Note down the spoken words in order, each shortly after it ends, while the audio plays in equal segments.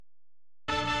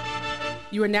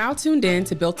You are now tuned in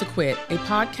to Built to Quit, a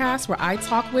podcast where I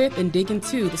talk with and dig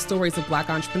into the stories of Black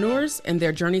entrepreneurs and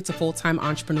their journey to full-time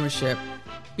entrepreneurship.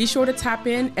 Be sure to tap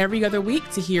in every other week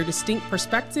to hear distinct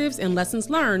perspectives and lessons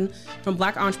learned from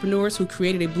Black entrepreneurs who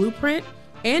created a blueprint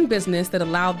and business that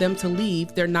allowed them to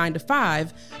leave their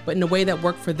 9-to-5, but in a way that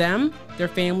worked for them, their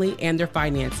family, and their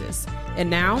finances. And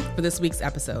now for this week's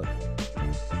episode.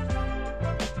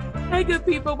 Hey, good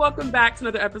people. Welcome back to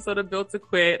another episode of Built to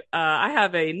Quit. I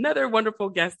have another wonderful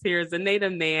guest here.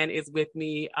 Zanade Mann is with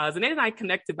me. Zanade and I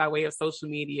connected by way of social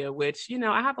media, which, you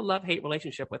know, I have a love-hate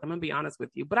relationship with. I'm going to be honest with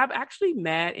you. But I've actually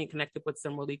met and connected with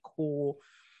some really cool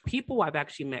people. I've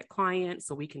actually met clients,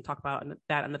 so we can talk about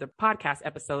that another podcast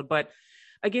episode. But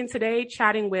again, today,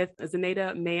 chatting with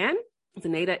Zanade Mann.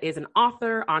 Zanade is an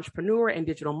author, entrepreneur, and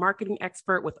digital marketing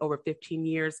expert with over 15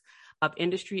 years of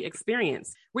industry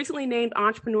experience. Recently named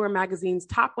Entrepreneur Magazine's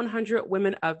top 100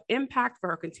 women of impact for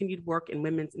her continued work in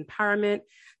women's empowerment,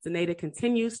 Zanade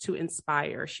continues to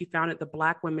inspire. She founded the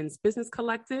Black Women's Business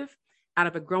Collective out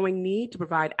of a growing need to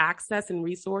provide access and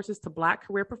resources to Black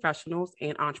career professionals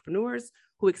and entrepreneurs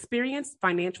who experienced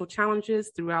financial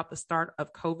challenges throughout the start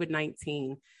of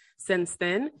COVID-19. Since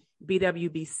then,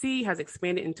 BWBC has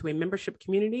expanded into a membership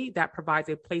community that provides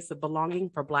a place of belonging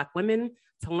for Black women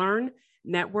to learn,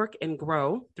 network, and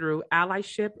grow through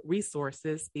allyship,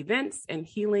 resources, events, and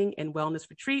healing and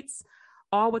wellness retreats,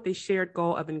 all with a shared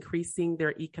goal of increasing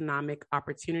their economic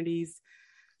opportunities.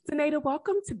 Zanade,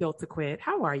 welcome to Built to Quit.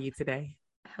 How are you today?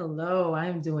 Hello,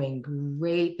 I'm doing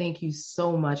great. Thank you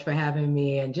so much for having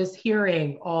me. And just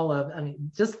hearing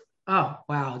oh,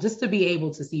 wow. Just to be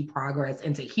able to see progress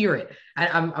and to hear it.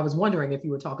 I was wondering if you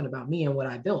were talking about me and what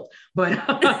I built, but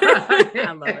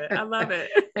I love it. I love it.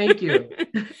 Thank you.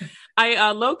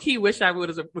 I low-key wish I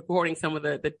was recording some of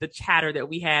the chatter that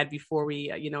we had before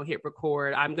we, hit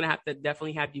record. I'm going to have to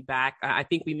definitely have you back. I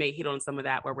think we may hit on some of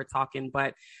that where we're talking,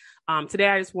 but today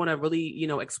I just want to really,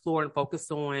 explore and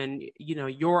focus on,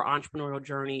 your entrepreneurial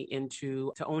journey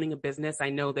into owning a business. I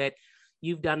know that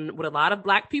you've done what a lot of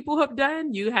Black people have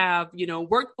done. You have,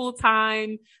 worked full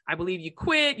time. I believe you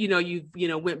quit,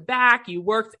 you've, went back, you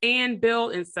worked and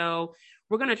built. And so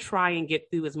we're going to try and get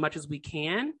through as much as we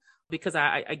can, because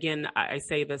I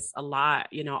say this a lot,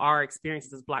 our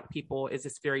experiences as Black people is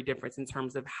just very different in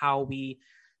terms of how we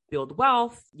build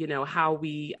wealth, how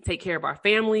we take care of our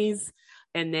families.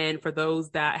 And then for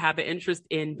those that have an interest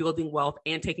in building wealth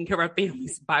and taking care of our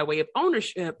families by way of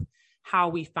ownership, how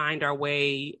we find our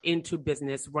way into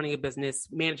business, running a business,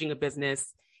 managing a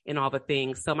business, and all the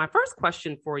things. So my first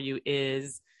question for you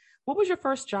is, what was your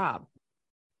first job?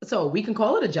 So we can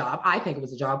call it a job. I think it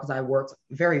was a job because I worked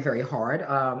very, very hard.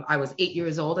 I was 8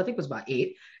 years old. I think it was about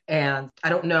 8. And I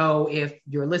don't know if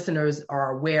your listeners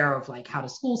are aware of like how the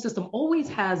school system always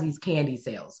has these candy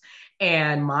sales.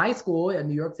 And my school in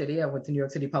New York City, I went to New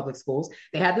York City public schools.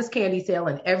 They had this candy sale,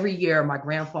 and every year my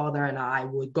grandfather and I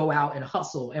would go out and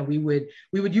hustle, and we would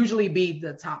usually be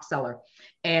the top seller.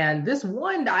 And this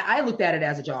one, I looked at it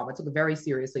as a job. I took it very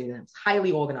seriously, and it was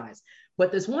highly organized.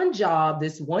 But this one job,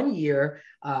 this one year,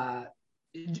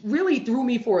 really threw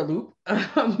me for a loop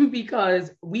because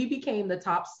we became the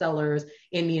top sellers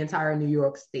in the entire New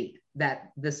York state.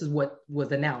 That this is what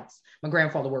was announced. My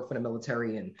grandfather worked for the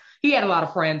military, and he had a lot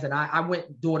of friends, and I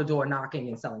went door to door knocking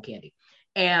and selling candy.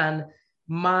 And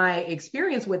my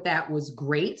experience with that was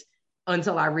great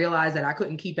until I realized that I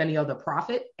couldn't keep any of the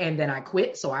profit, and then I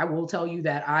quit. So I will tell you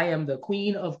that I am the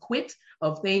queen of quit,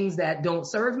 of things that don't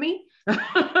serve me.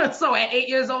 So at 8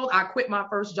 years old, I quit my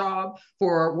first job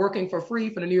for working for free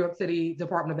for the New York City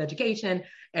Department of Education.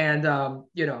 And,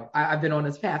 I've been on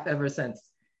this path ever since.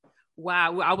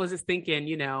 Wow. I was just thinking,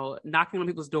 knocking on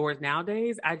people's doors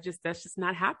nowadays, that's just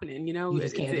not happening. You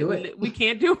just can't do it. We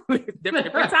can't do it.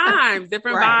 Different times,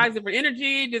 different vibes, different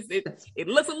energy. It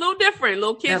looks a little different.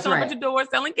 Little kids showing up at your door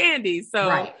selling candy.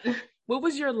 So What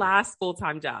was your last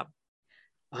full-time job?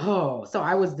 Oh, so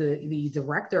I was the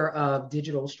director of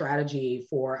digital strategy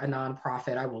for a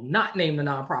nonprofit. I will not name the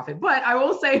nonprofit, but I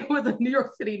will say it was a New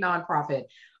York City nonprofit.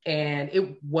 And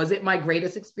it wasn't my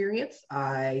greatest experience.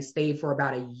 I stayed for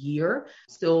about a year,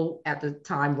 still at the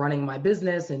time running my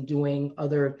business and doing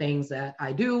other things that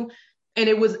I do. And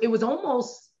it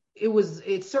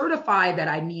certified that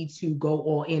I need to go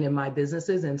all in my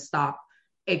businesses and stop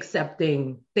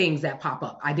accepting things that pop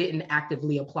up. I didn't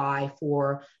actively apply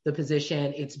for the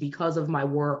position. It's because of my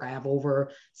work. I have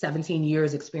over 17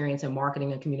 years experience in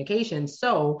marketing and communication.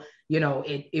 So,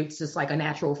 it's just like a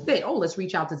natural fit. Oh, let's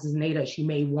reach out to Zanade. She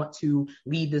may want to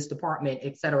lead this department,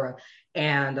 et cetera.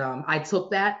 And I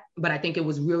took that, but I think it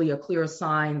was really a clear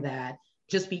sign that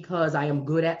just because I am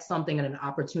good at something and an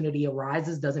opportunity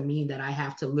arises doesn't mean that I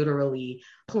have to literally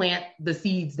plant the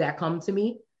seeds that come to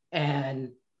me.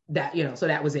 And that, so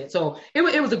that was it. So it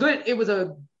was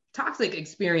a toxic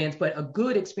experience, but a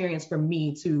good experience for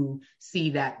me to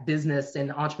see that business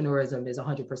and entrepreneurism is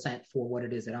 100% for what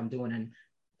it is that I'm doing. And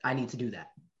I need to do that.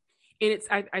 And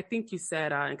I think you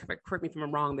said, and correct me if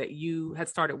I'm wrong, that you had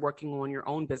started working on your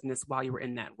own business while you were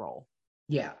in that role.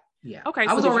 Yeah. Yeah. Okay.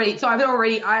 I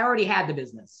already had the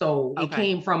business. So it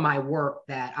came from my work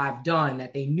that I've done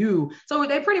that they knew. So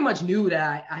they pretty much knew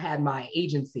that I had my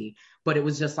agency, but it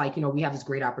was just like, we have this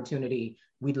great opportunity.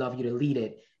 We'd love you to lead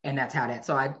it. And that's how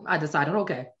so I decided,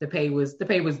 okay, the pay was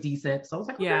decent. So I was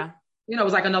like, okay. Yeah. It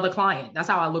was like another client. That's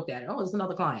how I looked at it. Oh, it's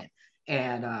another client.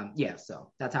 And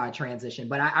so that's how I transitioned,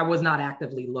 but I was not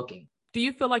actively looking. Do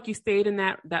you feel like you stayed in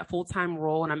that full-time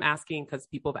role? And I'm asking because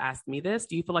people have asked me this.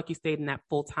 Do you feel like you stayed in that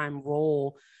full-time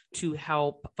role to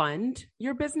help fund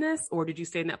your business? Or did you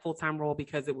stay in that full-time role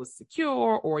because it was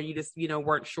secure, or you just,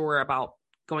 weren't sure about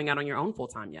going out on your own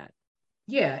full-time yet?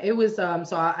 Yeah, it was. I'm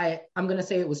going to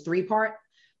say it was 3-part.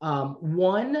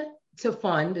 One, to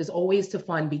fund is always to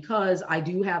fund, because I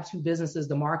do have 2 businesses,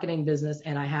 the marketing business,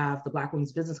 and I have the Black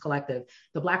Women's Business Collective.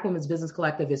 The Black Women's Business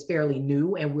Collective is fairly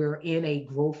new and we're in a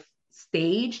growth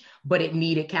stage, but it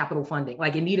needed capital funding.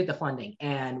 Like, it needed the funding.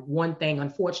 And one thing,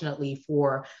 unfortunately,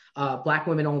 for Black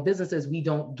women-owned businesses, we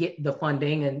don't get the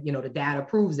funding, and the data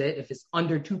proves it. If it's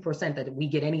under 2% that we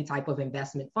get any type of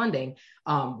investment funding,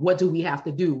 what do we have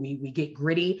to do? We get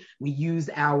gritty. We use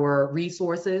our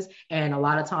resources, and a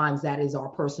lot of times that is our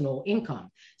personal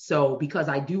income. So because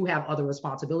I do have other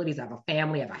responsibilities, I have a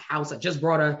family, I have a house. I just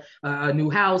brought a new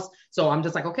house. So I'm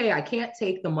just like, okay, I can't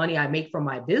take the money I make from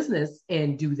my business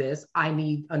and do this. I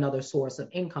need another source of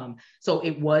income. So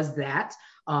it was that.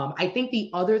 I think the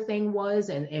other thing was,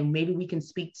 and maybe we can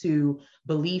speak to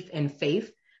belief and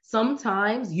faith.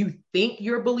 Sometimes you think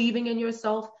you're believing in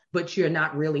yourself, but you're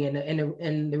not really.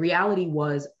 And the reality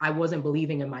was, I wasn't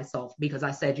believing in myself, because I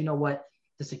said, you know what,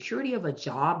 the security of a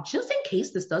job, just in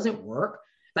case this doesn't work,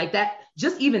 like that,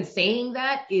 just even saying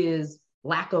that is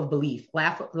lack of belief,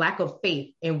 lack of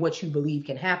faith in what you believe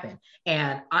can happen.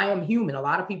 And I am human. A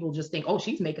lot of people just think, oh,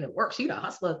 she's making it work. She's a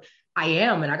hustler. I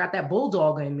am. And I got that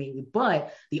bulldog in me.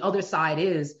 But the other side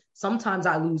is sometimes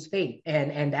I lose faith.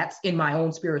 And that's in my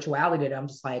own spirituality, that I'm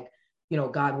just like,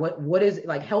 God, what is it?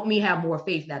 Like, help me have more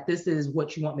faith that this is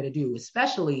what you want me to do,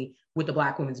 especially with the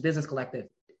Black Women's Business Collective.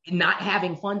 Not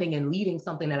having funding and leading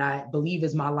something that I believe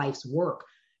is my life's work.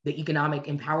 The economic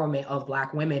empowerment of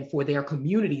Black women for their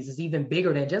communities is even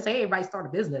bigger than just, hey, everybody start a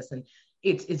business. And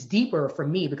it's deeper for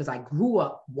me, because I grew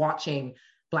up watching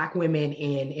Black women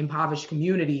in impoverished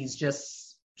communities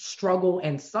just struggle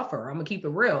and suffer. I'm gonna keep it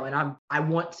real. And I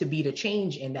want to be the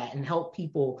change in that and help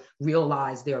people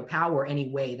realize their power any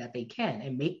way that they can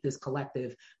and make this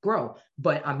collective grow.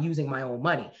 But I'm using my own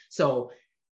money. So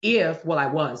I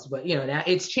was, but now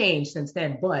it's changed since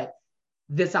then. But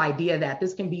this idea that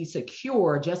this can be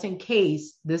secure just in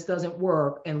case this doesn't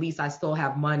work, at least I still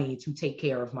have money to take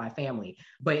care of my family.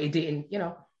 But it didn't,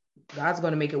 God's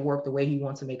going to make it work the way he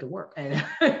wants to make it work.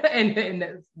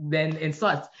 And then in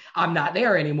such, I'm not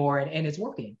there anymore, and it's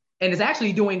working. And it's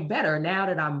actually doing better now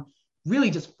that I'm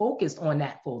really just focused on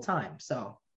that full time.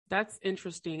 So that's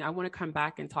interesting. I want to come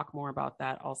back and talk more about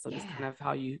that also, just kind of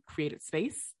how you created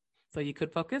space so you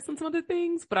could focus on some other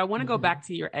things. But I want to go back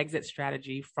to your exit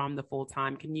strategy from the full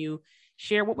time. Can you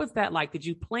share, what was that like? Did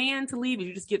you plan to leave? Did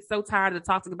you just get so tired of the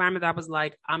toxic environment that I was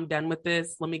like, I'm done with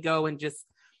this. Let me go and just,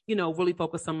 really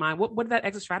focus on mine. What did that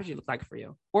exit strategy look like for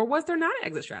you? Or was there not an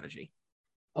exit strategy?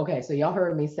 Okay, so y'all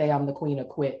heard me say I'm the queen of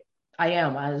quit. I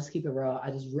am. I just keep it real.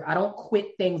 I don't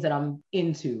quit things that I'm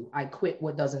into. I quit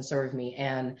what doesn't serve me.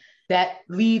 And that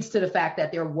leads to the fact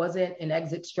that there wasn't an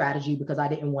exit strategy because I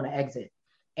didn't want to exit.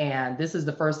 And this is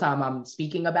the first time I'm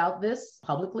speaking about this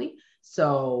publicly.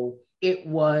 So I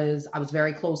was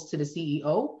very close to the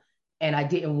CEO and I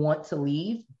didn't want to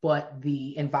leave, but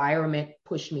the environment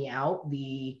pushed me out.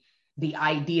 The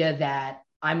idea that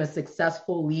I'm a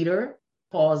successful leader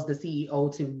caused the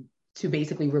CEO to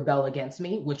basically rebel against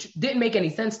me, which didn't make any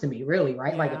sense to me, really,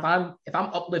 right? Yeah. Like if I'm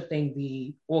uplifting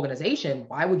the organization,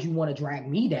 why would you want to drag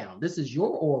me down? This is your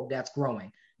org that's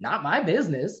growing, not my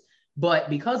business. But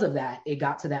because of that, it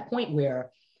got to that point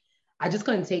where I just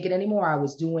couldn't take it anymore. I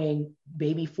was doing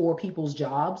maybe 4 people's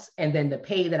jobs. And then the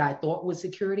pay that I thought was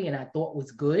security and I thought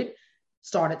was good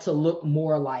started to look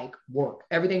more like work.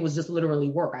 Everything was just literally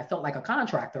work. I felt like a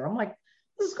contractor. I'm like,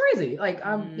 this is crazy. Like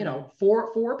I'm,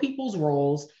 four people's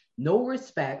roles, no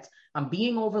respect. I'm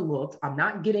being overlooked. I'm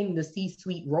not getting the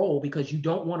C-suite role because you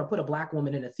don't want to put a Black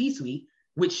woman in a C-suite,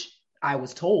 which I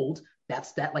was told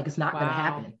That's that, like, it's not going to Wow.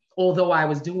 happen. Although I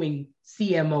was doing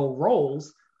CMO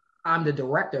roles, I'm the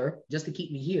director just to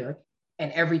keep me here.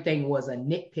 And everything was a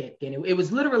nitpick. And it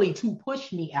was literally to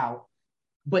push me out,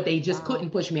 but they just Wow.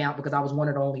 couldn't push me out because I was one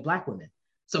of the only Black women.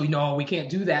 So, we can't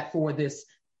do that for this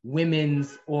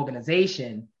women's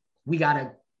organization. We got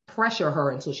to pressure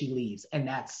her until she leaves. And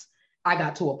I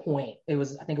got to a point, I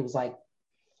think it was like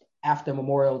after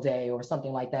Memorial Day or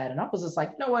something like that. And I was just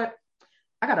like, you know what?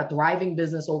 I got a thriving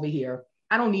business over here.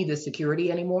 I don't need this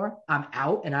security anymore. I'm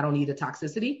out and I don't need the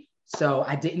toxicity. So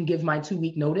I didn't give my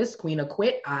 2-week notice. Queen of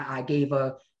quit. I gave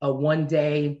a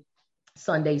 1-day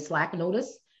Sunday Slack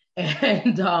notice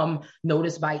and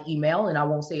notice by email. And I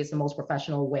won't say it's the most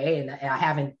professional way. And I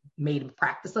haven't made a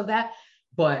practice of that.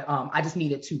 But I just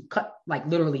needed to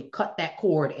literally cut that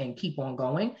cord and keep on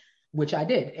going, which I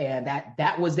did. And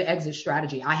that was the exit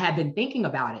strategy. I had been thinking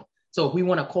about it. So if we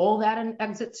want to call that an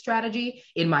exit strategy,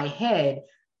 in my head,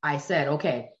 I said,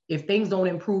 okay, if things don't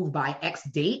improve by X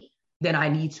date, then I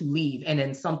need to leave. And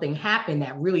then something happened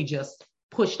that really just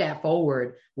pushed that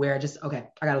forward where okay,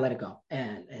 I got to let it go.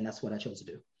 And that's what I chose to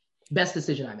do. Best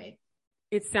decision I made.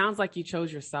 It sounds like you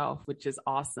chose yourself, which is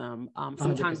awesome.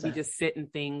 Sometimes 100%. we just sit in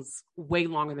things way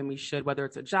longer than we should, whether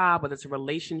it's a job, whether it's a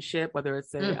relationship, whether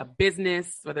it's a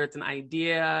business, whether it's an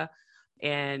idea.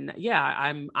 And yeah,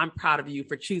 I'm proud of you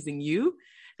for choosing you.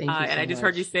 Thank you so and I just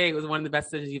heard you say it was one of the best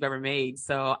decisions you've ever made.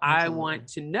 So I want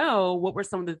to know, what were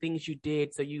some of the things you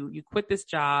did? So you quit this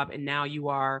job and now you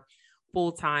are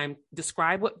full-time.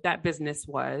 Describe what that business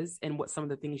was and what some of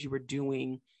the things you were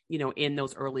doing, in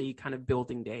those early kind of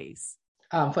building days.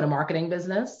 For the marketing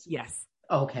business? Yes.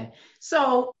 Okay.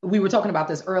 So we were talking about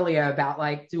this earlier about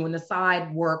like doing the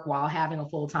side work while having a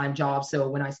full-time job. So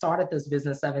when I started this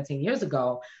business 17 years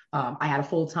ago, I had a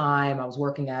full-time, I was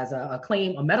working as I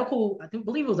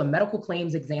believe it was a medical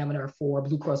claims examiner for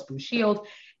Blue Cross Blue Shield.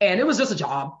 And it was just a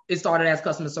job. It started as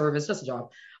customer service, just a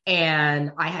job.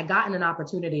 And I had gotten an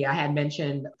opportunity. I had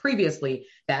mentioned previously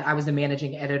that I was the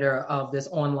managing editor of this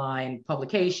online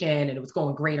publication and it was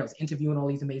going great. I was interviewing all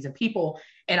these amazing people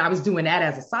and I was doing that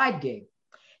as a side gig.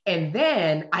 And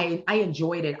then I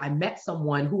enjoyed it. I met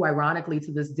someone who ironically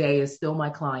to this day is still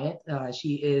my client.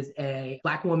 She is a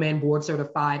Black woman, board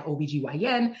certified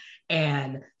OBGYN.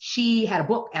 And she had a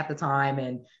book at the time.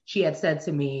 And she had said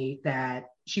to me that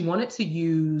she wanted to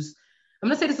use, I'm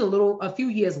going to say this a few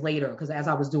years later, because as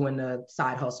I was doing the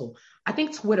side hustle, I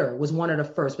think Twitter was one of the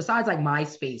first, besides like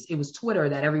MySpace, it was Twitter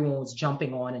that everyone was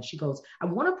jumping on. And she goes, I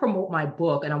want to promote my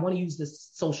book and I want to use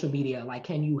this social media. Like,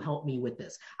 can you help me with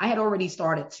this? I had already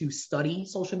started to study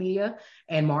social media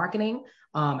and marketing.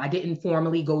 I didn't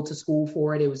formally go to school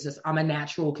for it. It was just, I'm a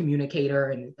natural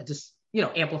communicator and just,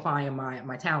 amplifying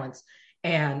my talents.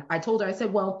 And I told her, I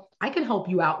said, well, I can help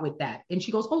you out with that. And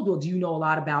she goes, oh, well, do you know a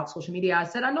lot about social media? I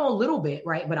said, I know a little bit,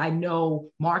 right? But I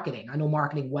know marketing. I know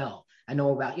marketing well. I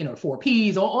know about, 4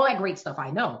 Ps, all that great stuff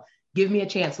I know. Give me a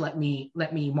chance. Let me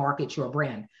market your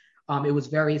brand. It was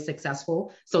very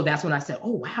successful. So that's when I said,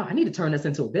 oh, wow, I need to turn this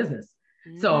into a business.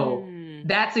 So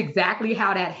that's exactly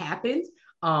how that happened.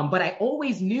 But I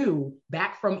always knew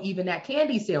back from even that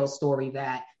candy sales story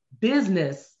that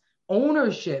business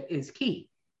ownership is key.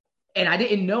 And I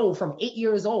didn't know from 8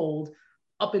 years old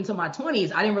up into my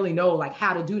 20s, I didn't really know like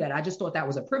how to do that. I just thought that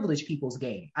was a privileged people's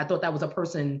game. I thought that was a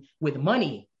person with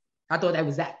money. I thought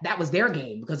that was their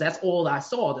game because that's all I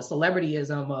saw. The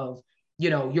celebrityism of,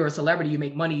 you're a celebrity, you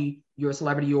make money. You're a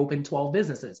celebrity, you open 12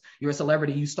 businesses. You're a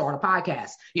celebrity, you start a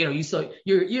podcast.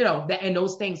 And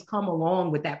those things come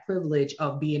along with that privilege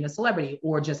of being a celebrity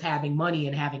or just having money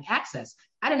and having access.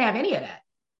 I didn't have any of that.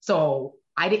 So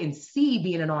I didn't see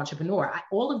being an entrepreneur.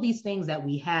 All of these things that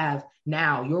we have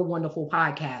now, your wonderful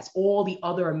podcast, all the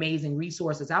other amazing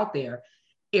resources out there.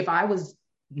 If I was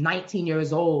 19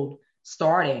 years old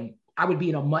starting, I would be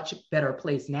in a much better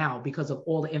place now because of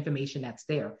all the information that's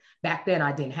there. Back then,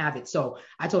 I didn't have it. So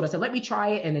I said, let me try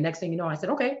it. And the next thing you know, I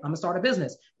said, okay, I'm gonna start a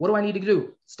business. What do I need to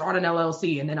do? Start an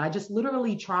LLC. And then I just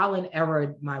literally trial and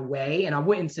error my way. And I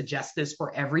wouldn't suggest this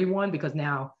for everyone because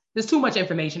now there's too much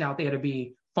information out there to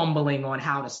be fumbling on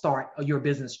how to start your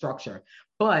business structure.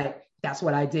 But that's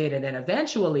what I did. And then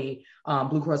eventually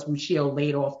Blue Cross Blue Shield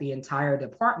laid off the entire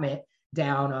department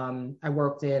down. I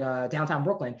worked at downtown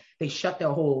Brooklyn. They shut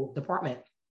their whole department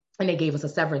and they gave us a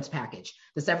severance package.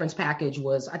 The severance package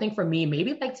was, I think for me,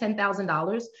 maybe like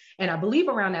 $10,000. And I believe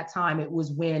around that time, it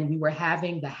was when we were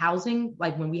having the housing,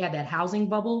 like when we had that housing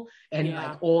bubble and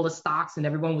like all the stocks and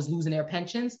everyone was losing their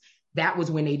pensions. That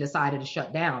was when they decided to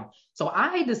shut down. So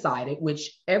I decided, which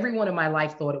everyone in my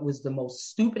life thought it was the most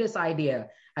stupidest idea.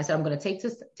 I said, I'm going to take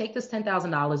this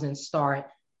 $10,000 and start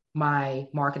my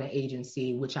marketing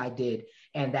agency, which I did.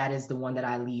 And that is the one that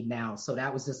I lead now. So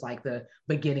that was just like the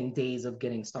beginning days of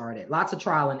getting started. Lots of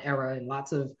trial and error and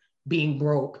lots of being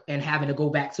broke and having to go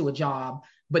back to a job,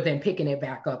 but then picking it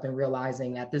back up and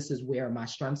realizing that this is where my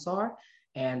strengths are.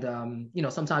 And,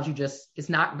 sometimes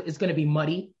it's going to be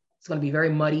muddy. It's going to be very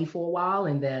muddy for a while.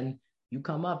 And then you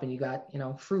come up and you got,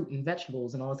 fruit and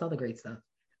vegetables and all this other great stuff.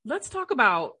 Let's talk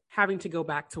about having to go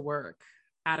back to work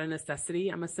out of necessity,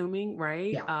 I'm assuming,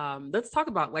 right? Yeah. Let's talk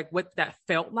about like what that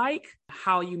felt like,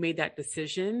 how you made that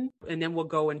decision, and then we'll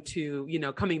go into,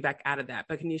 coming back out of that.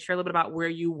 But can you share a little bit about where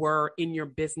you were in your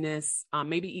business,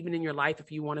 maybe even in your life,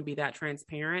 if you want to be that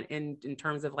transparent, and in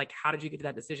terms of like, how did you get to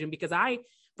that decision? Because I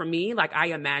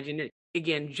imagine it,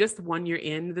 again, just 1 year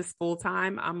in this full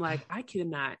time, I'm like, I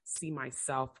cannot see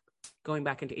myself going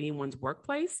back into anyone's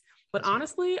workplace. But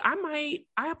honestly, I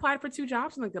applied for 2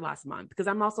 jobs in like the last month because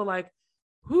I'm also like,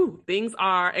 things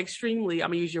are extremely,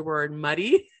 I'm gonna use your word,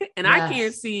 muddy. And yes. I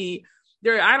can't see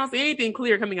I don't see anything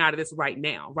clear coming out of this right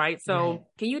now. Right. So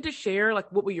Can you just share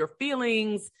like, what were your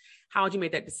feelings? How did you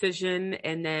make that decision?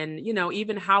 And then,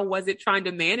 even how was it trying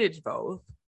to manage both?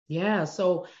 Yeah.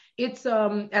 So it's,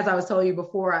 as I was telling you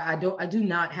before, I do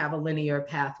not have a linear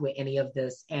path with any of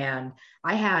this. And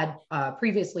I had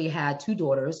previously had 2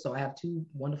 daughters. So I have 2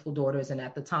 wonderful daughters. And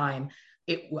at the time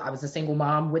I was a single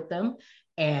mom with them.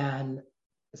 And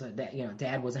so that,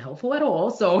 dad wasn't helpful at all.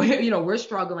 So, we're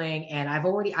struggling, and I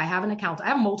have an accountant.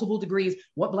 I have multiple degrees.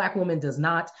 What Black woman does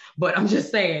not? But I'm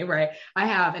just saying, right? I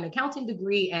have an accounting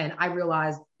degree, and I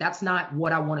realized that's not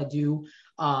what I want to do.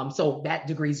 So that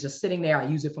degree is just sitting there. I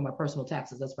use it for my personal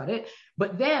taxes. That's about it.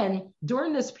 But then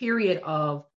during this period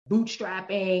of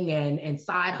bootstrapping and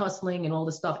side hustling and all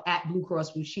this stuff at Blue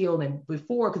Cross Blue Shield, and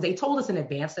before, because they told us in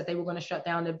advance that they were going to shut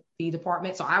down the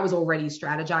department. So I was already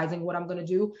strategizing what I'm going to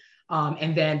do.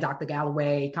 And then Dr.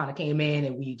 Galloway kind of came in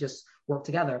and we just worked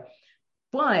together.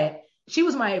 But she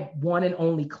was my one and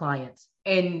only client.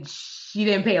 And she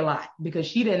didn't pay a lot because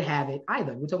she didn't have it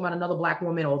either. We're talking about another Black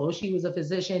woman. Although she was a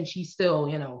physician, she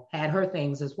still, had her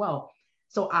things as well.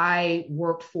 So I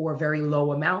worked for a very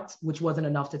low amount, which wasn't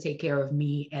enough to take care of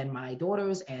me and my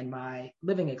daughters and my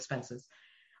living expenses.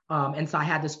 And so I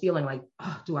had this feeling like,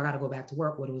 do I got to go back to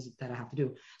work? What was it that I have to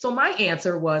do? So my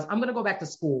answer was, I'm going to go back to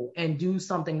school and do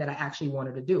something that I actually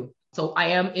wanted to do. So I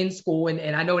am in school.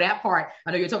 And I know that part,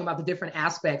 I know you're talking about the different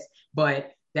aspects,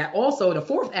 but that also the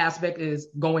 4th aspect is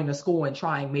going to school and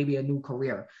trying maybe a new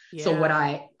career. Yeah. So what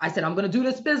I said, I'm going to do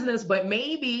this business, but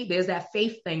maybe there's that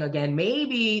faith thing again.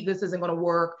 Maybe this isn't going to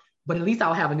work, but at least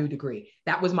I'll have a new degree.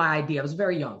 That was my idea. I was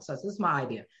very young. So this is my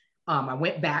idea. I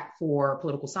went back for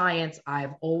political science.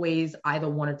 I've always either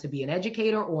wanted to be an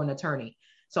educator or an attorney.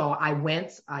 So I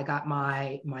got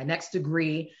my next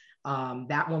degree.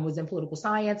 That one was in political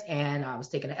science, and I was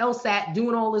taking an LSAT,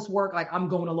 doing all this work. Like, I'm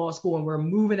going to law school and we're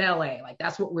moving to LA. Like,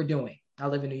 that's what we're doing. I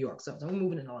live in New York. So we're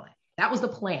moving to LA. That was the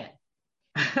plan.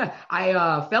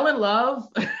 I fell in love.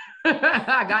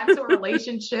 I got into a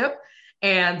relationship,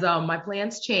 and my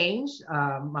plans changed.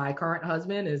 My current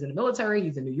husband is in the military.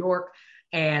 He's in New York.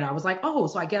 And I was like,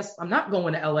 so I guess I'm not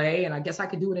going to LA, and I guess I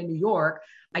could do it in New York.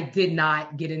 I did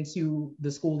not get into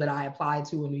the school that I applied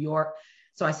to in New York.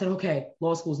 So I said, okay,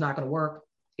 law school is not going to work.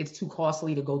 It's too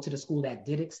costly to go to the school that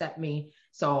did accept me.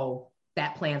 So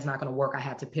that plan's not going to work. I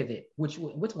had to pivot, which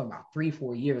we're talking about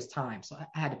 3-4 years time. So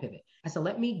I had to pivot. I said,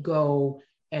 let me go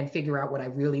and figure out what I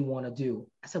really want to do.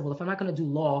 I said, well, if I'm not going to do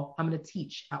law, I'm going to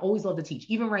teach. I always love to teach.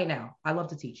 Even right now, I love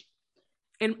to teach.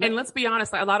 And let's be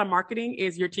honest, a lot of marketing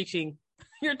is you're teaching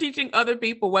other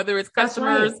people, whether it's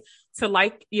customers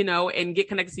to and get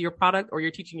connected to your product, or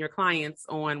you're teaching your clients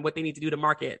on what they need to do to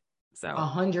market. So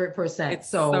 100%. It's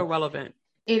so relevant.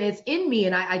 And it's in me.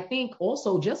 And I think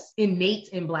also just innate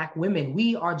in Black women,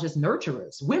 we are just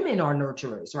nurturers. Women are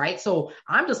nurturers, right? So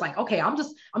I'm just like, okay, I'm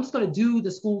just going to do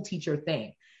the school teacher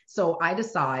thing. So I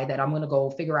decide that I'm going to go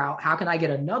figure out how can I get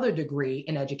another degree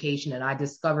in education. And I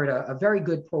discovered a very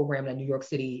good program that New York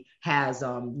City has,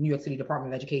 New York City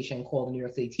Department of Education, called the New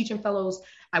York City Teaching Fellows.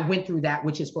 I went through that,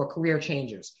 which is for career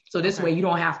changers. So this way you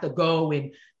don't have to go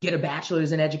and get a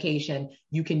bachelor's in education.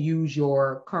 You can use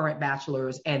your current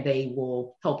bachelor's and they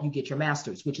will help you get your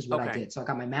master's, which is what I did. So I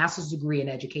got my master's degree in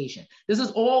education. This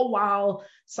is all while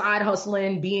side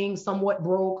hustling, being somewhat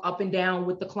broke, up and down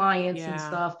with the clients and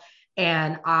stuff.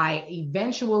 And I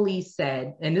eventually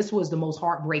said, and this was the most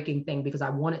heartbreaking thing because I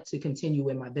wanted to continue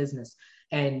in my business.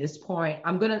 And this point,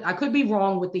 I could be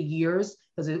wrong with the years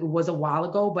because it was a while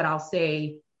ago, but I'll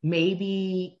say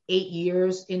maybe 8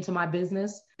 years into my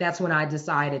business, that's when I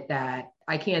decided that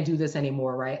I can't do this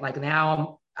anymore, right? Like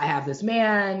now I have this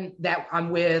man that I'm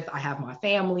with. I have my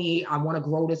family. I want to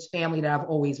grow this family that I've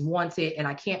always wanted. And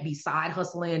I can't be side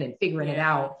hustling and figuring it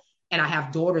out. And I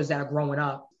have daughters that are growing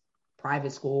up,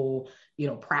 private school,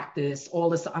 practice, all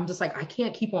this. I'm just like, I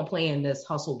can't keep on playing this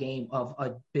hustle game of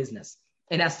a business.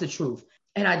 And that's the truth.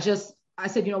 And I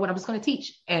said, you know what, I'm just going to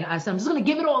teach. And I said, I'm just going to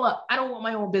give it all up. I don't want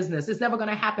my own business. It's never going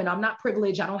to happen. I'm not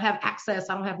privileged. I don't have access.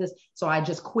 I don't have this. So I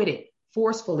just quit it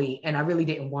forcefully. And I really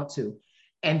didn't want to.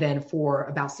 And then for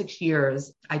about 6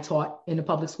 years, I taught in the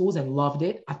public schools and loved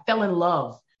it. I fell in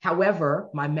love. However,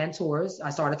 my mentors, I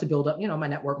started to build up, my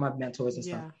network, my mentors and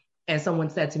stuff. And someone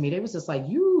said to me, they was just like,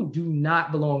 you do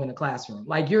not belong in the classroom.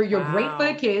 Like you're great for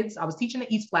the kids. I was teaching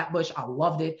at East Flatbush. I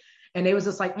loved it. And they was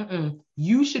just like,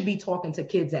 you should be talking to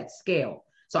kids at scale.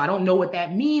 So I don't know what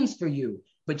that means for you,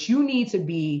 but you need to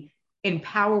be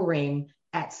empowering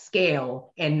at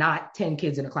scale and not 10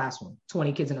 kids in a classroom,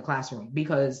 20 kids in a classroom,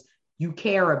 because you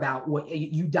care about what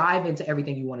you dive into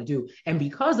everything you want to do. And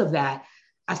because of that,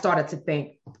 I started to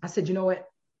think, I said, you know what?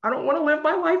 I don't want to live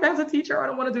my life as a teacher. I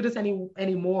don't want to do this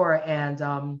anymore.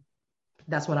 And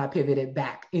that's when I pivoted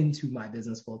back into my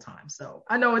business full time. So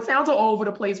I know it sounds all over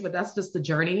the place, but that's just the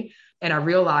journey. And I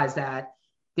realized that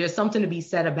there's something to be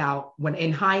said about when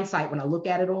in hindsight, when I look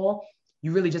at it all,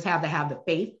 you really just have to have the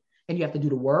faith and you have to do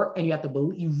the work and you have to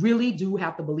believe, you really do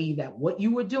have to believe that what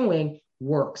you were doing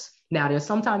works. Now, there's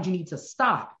sometimes you need to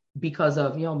stop because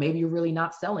of, maybe you're really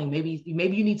not selling. Maybe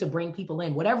you need to bring people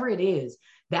in, whatever it is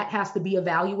that has to be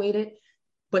evaluated.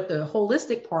 But the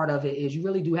holistic part of it is you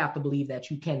really do have to believe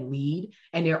that you can lead,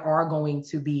 and there are going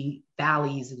to be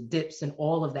valleys and dips and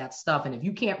all of that stuff. And if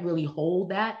you can't really hold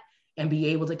that and be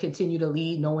able to continue to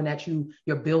lead, knowing that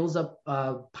your bills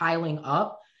are piling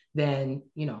up, then,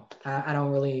 I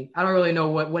don't really know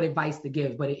what advice to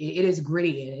give, but it is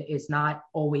gritty and it's not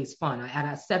always fun.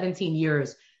 At 17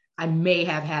 years, I may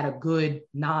have had a good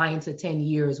 9 to 10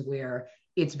 years where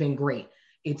it's been great.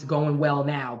 It's going well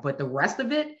now, but the rest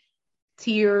of it,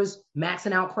 tears,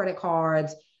 maxing out credit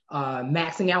cards,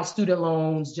 maxing out student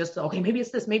loans, maybe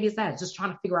it's this, maybe it's that, just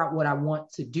trying to figure out what I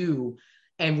want to do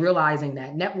and realizing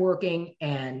that networking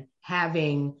and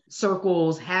having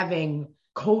circles, having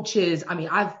coaches,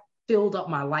 I've filled up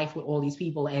my life with all these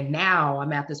people. And now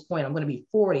I'm at this point, I'm going to be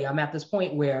 40. I'm at this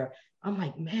point where I'm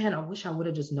like, man, I wish I would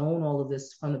have just known all of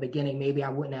this from the beginning. Maybe I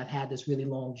wouldn't have had this really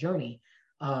long journey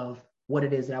of what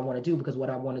it is that I want to do, because what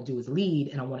I want to do is lead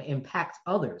and I want to impact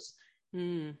others.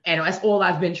 And that's all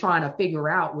I've been trying to figure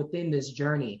out within this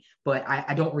journey, but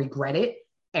I don't regret it.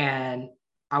 And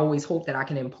I always hope that I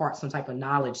can impart some type of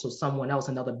knowledge so someone else,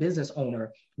 another business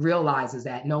owner, realizes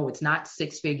that, no, it's not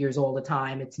 6 figures all the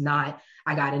time. It's not,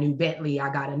 I got a new Bentley.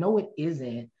 No, it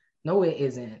isn't. No, it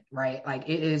isn't, right? Like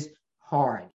it is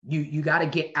hard. You got to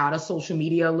get out of social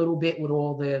media a little bit with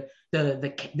all the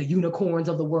unicorns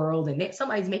of the world. And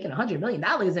somebody's making $100 million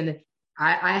and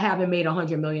I haven't made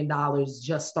 $100 million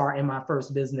just starting my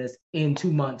first business in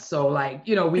 2 months. So like,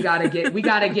 we got to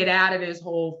get out of this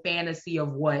whole fantasy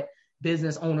of what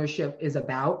business ownership is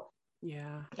about.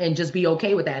 Yeah. And just be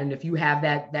okay with that. And if you have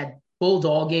that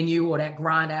bulldog in you or that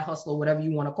grind, that hustle, whatever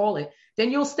you want to call it,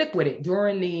 then you'll stick with it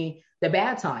during the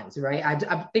bad times, right?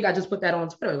 I think I just put that on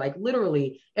Twitter. Like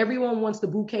literally everyone wants the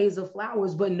bouquets of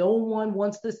flowers, but no one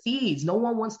wants the seeds. No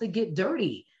one wants to get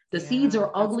dirty. The seeds are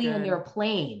ugly and they're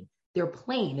plain. They're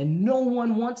plain and no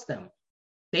one wants them.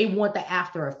 They want the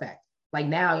after effect. Like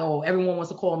now, everyone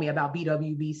wants to call me about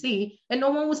BWBC and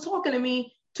no one was talking to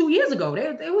me 2 years ago.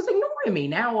 They was ignoring me.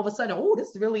 Now all of a sudden, this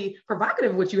is really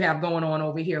provocative what you have going on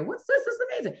over here. What's this? This is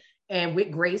amazing. And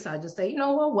with grace, I just say,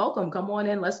 welcome, come on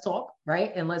in, let's talk,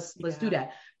 right? And let's do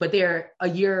that. But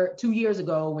 2 years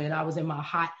ago, when I was in my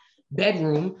hot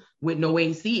bedroom with no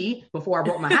AC before I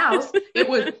bought my house,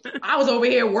 I was over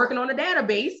here working on a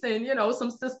database and,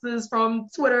 some sisters from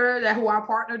Twitter who I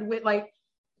partnered with, like,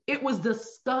 it was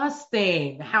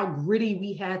disgusting how gritty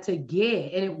we had to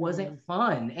get, and it wasn't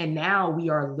fun. And now we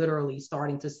are literally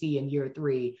starting to see in year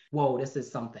 3, whoa, this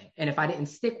is something. And if I didn't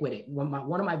stick with it,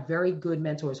 one of my very good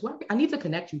mentors, who I need to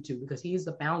connect you to, because he's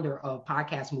the founder of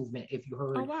Podcast Movement. If you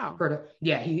heard, heard of,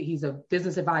 yeah, he's a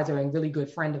business advisor and really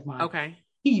good friend of mine. Okay.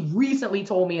 He recently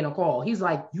told me in a call, he's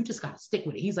like, you just got to stick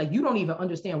with it. He's like, you don't even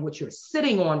understand what you're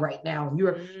sitting on right now.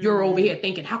 You're over here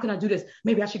thinking, how can I do this?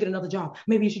 Maybe I should get another job.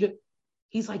 Maybe you should do.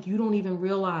 He's like, you don't even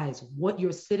realize what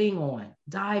you're sitting on.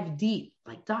 Dive deep,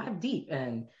 dive deep.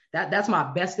 And that's my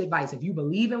best advice. If you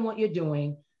believe in what you're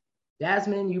doing,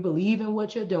 Jasmine, you believe in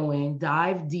what you're doing,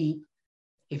 dive deep.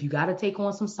 If you got to take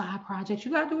on some side projects,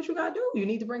 you got to do what you got to do. You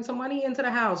need to bring some money into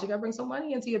the house. You got to bring some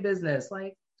money into your business.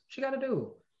 Like, what you got to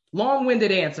do.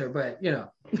 long-winded answer, but you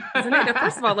know. Zanade,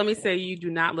 first of all, let me say you do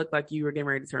not look like you were getting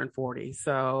ready to turn 40.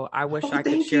 So I wish I could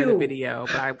thank share the you. video,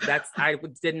 but I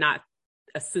did not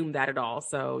assume that at all.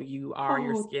 So your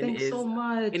skin Thanks is so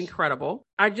much. incredible.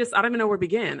 I don't even know where to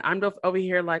begin. I'm over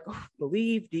here like,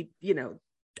 believe deep,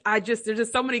 there's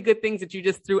just so many good things that you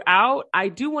just threw out. I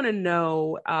do want to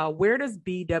know, where does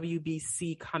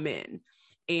BWBC come in?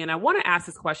 And I want to ask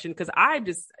this question because I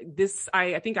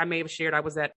think I may have shared, I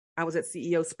was at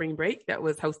CEO Spring Break that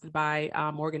was hosted by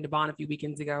Morgan DeBon a few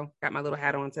weekends ago. Got my little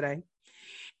hat on today.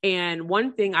 And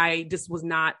one thing I just was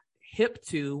not hip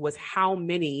to was how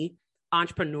many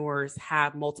entrepreneurs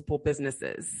have multiple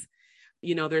businesses.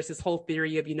 There's this whole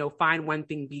theory of, find one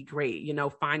thing, be great,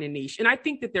 find a niche. And I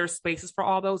think that there's spaces for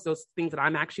all those things that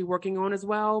I'm actually working on as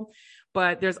well.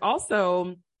 But there's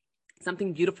also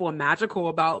something beautiful and magical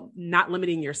about not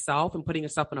limiting yourself and putting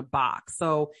yourself in a box.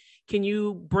 So can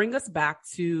you bring us back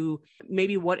to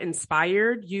maybe what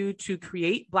inspired you to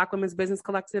create Black Women's Business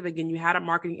Collective? Again, you had a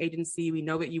marketing agency. We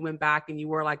know that you went back and you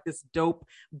were like this dope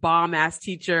bomb ass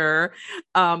teacher.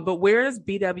 But where does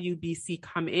BWBC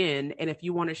come in? And if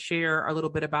you want to share a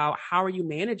little bit about how are you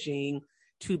managing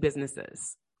two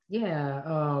businesses? Yeah,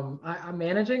 I'm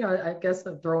managing. I guess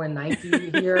I'm throwing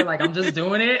Nike here, like I'm just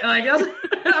doing it. I guess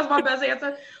that's my best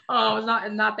answer. It's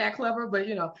not that clever, but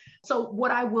So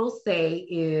what I will say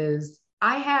is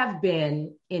I have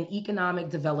been in economic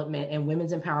development and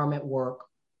women's empowerment work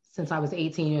since I was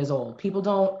 18 years old. People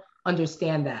don't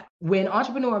understand that. When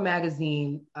Entrepreneur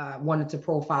Magazine wanted to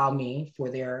profile me for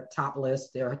their top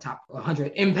list, their top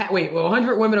 100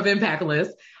 100 women of impact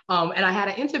list, and I had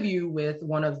an interview with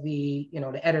one of the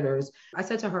editors. I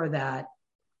said to her that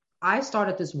I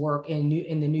started this work in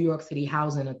the New York City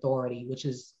Housing Authority, which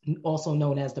is also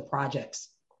known as the projects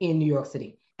in New York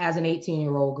City, as an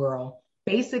 18-year-old girl,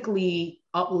 basically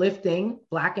uplifting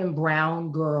Black and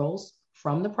brown girls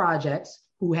from the projects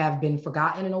who have been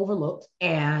forgotten and overlooked.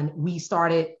 And we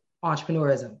started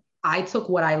entrepreneurism. I took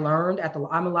what I learned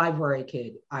I'm a library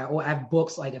kid. I have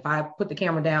books, like if I put the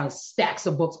camera down, stacks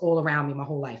of books all around me my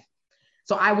whole life.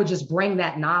 So I would just bring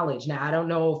that knowledge. Now, I don't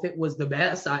know if it was the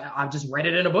best. I just read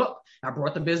it in a book. I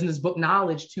brought the business book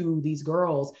knowledge to these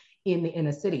girls in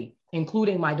the city,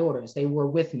 including my daughters. They were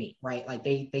with me, right? Like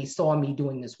they saw me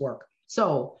doing this work.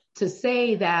 So to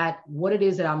say that what it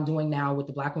is that I'm doing now with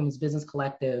the Black Women's Business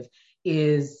Collective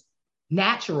is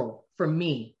natural for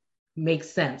me, makes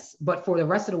sense. But for the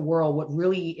rest of the world, what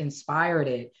really inspired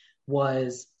it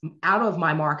was out of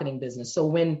my marketing business. So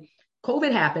when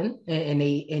COVID happened in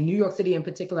New York City in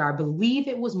particular, I believe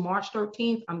it was March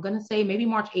 13th. I'm going to say maybe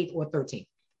March 8th or 13th.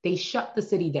 They shut the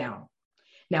city down.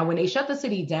 Now, when they shut the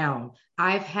city down,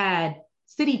 I've had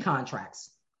city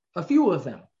contracts, a few of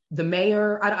them. The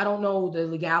mayor, I don't know the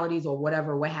legalities or what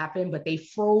happened, but they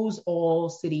froze all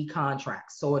city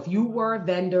contracts. So if you were a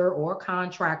vendor or a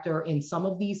contractor in some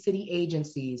of these city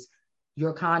agencies,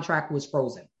 your contract was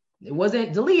frozen. It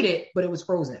wasn't deleted, but it was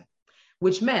frozen,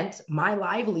 which meant my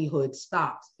livelihood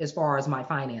stopped as far as my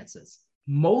finances.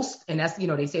 And that's,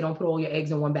 they say don't put all your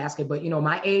eggs in one basket, but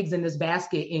my eggs in this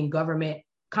basket in government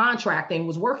contracting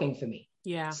was working for me.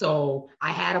 Yeah. So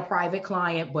I had a private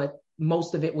client, but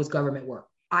most of it was government work.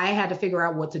 I had to figure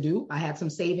out what to do. I had some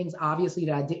savings, obviously,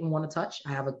 that I didn't want to touch.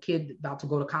 I have a kid about to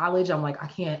go to college. I'm like, I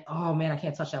can't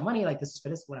touch that money. Like, this is for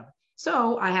this, whatever.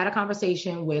 So I had a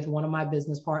conversation with one of my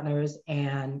business partners,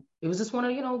 and it was just one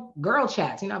of, girl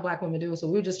chats, how Black women do. So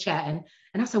we were just chatting,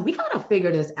 and I said, we got to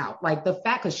figure this out. Like the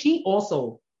fact, because she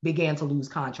also began to lose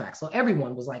contracts. So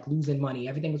everyone was like losing money.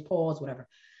 Everything was paused, whatever.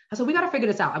 I said, we got to figure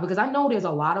this out, because I know there's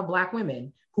a lot of Black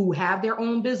women who have their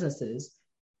own businesses,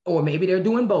 or maybe they're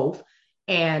doing both,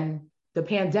 and the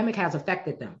pandemic has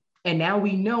affected them. And now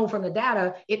we know from the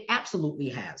data, it absolutely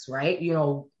has, right?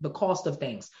 The cost of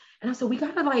things. And I said, we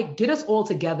got to get us all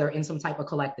together in some type of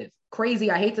collective.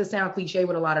 Crazy. I hate to sound cliche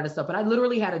with a lot of this stuff, but I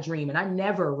literally had a dream, and I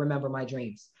never remember my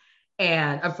dreams.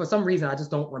 And for some reason, I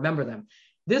just don't remember them.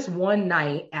 This one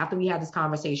night after we had this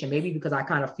conversation, maybe because I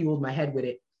kind of fueled my head with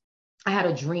it, I had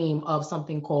a dream of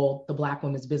something called the Black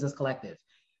Women's Business Collective.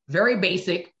 Very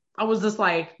basic. I was just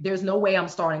like, there's no way I'm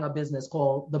starting a business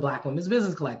called the Black Women's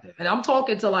Business Collective. And I'm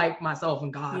talking to myself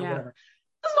and God, or whatever.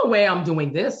 There's no way I'm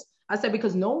doing this. I said,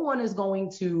 because no one is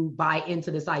going to buy into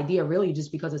this idea really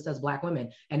just because it says Black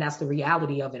women. And that's the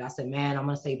reality of it. I said, man, I'm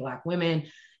going to say Black women.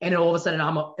 And then all of a sudden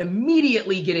I'm going to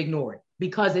immediately get ignored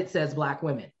because it says Black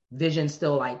women. Vision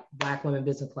still Black Women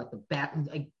Business Collective.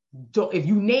 If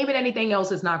you name it anything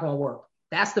else, it's not going to work.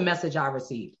 That's the message I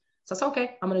received. So I said,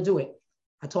 okay, I'm going to do it.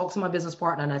 I talked to my business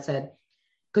partner and I said,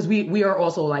 because we are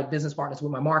also business partners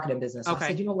with my marketing business. Okay. I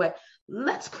said, you know what?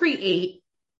 Let's create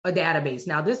a database.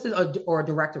 Now, this is or a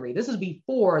directory. This is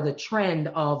before the trend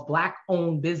of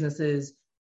Black-owned businesses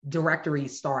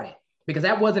directories started, because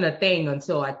that wasn't a thing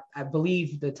until I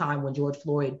believe the time when George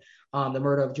Floyd, the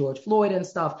murder of George Floyd and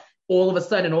stuff. All of a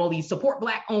sudden, all these support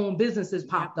Black-owned businesses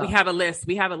popped up. We have a list.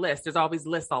 There's always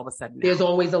lists all of a sudden now. There's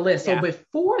always a list. Yeah. So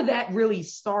before that really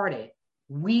started,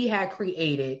 we had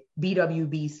created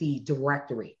BWBC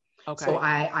directory. Okay. So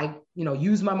I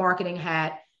used my marketing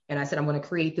hat, and I said, I'm going to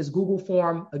create this Google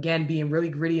form, again, being really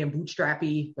gritty and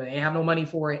bootstrappy, but I didn't have no money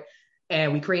for it.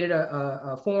 And we created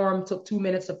a form, took 2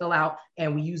 minutes to fill out,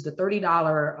 and we used a $30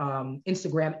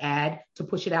 Instagram ad to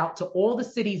push it out to all the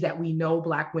cities that we know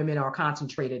Black women are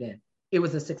concentrated in. It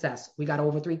was a success. We got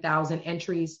over 3,000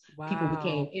 entries. Wow. People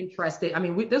became interested. I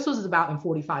mean, this was about in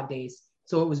 45 days.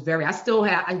 So it was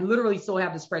I literally still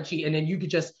have the spreadsheet, and then you could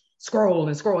just scroll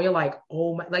and scroll. You're like,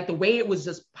 oh my, like the way it was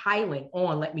just piling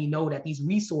on, let me know that these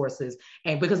resources,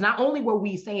 and because not only were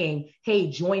we saying,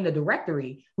 hey, join the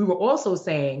directory, we were also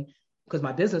saying, because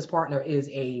my business partner is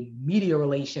a media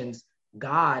relations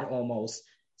god almost.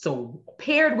 So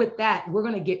paired with that, we're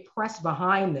going to get pressed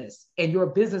behind this, and your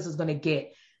business is going to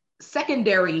get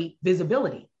secondary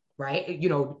visibility, right?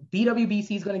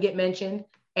 BWBC is going to get mentioned.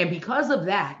 And because of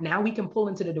that, now we can pull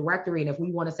into the directory. And if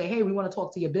we want to say, hey, we want to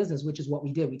talk to your business, which is what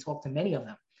we did, we talked to many of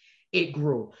them, it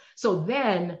grew. So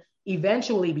then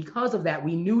eventually, because of that,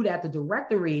 we knew that the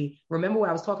directory, remember what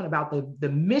I was talking about, the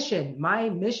mission, my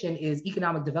mission is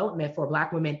economic development for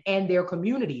Black women and their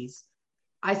communities.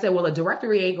 I said, well, a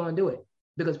directory ain't going to do it,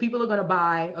 because people are going to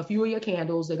buy a few of your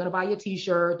candles. They're going to buy your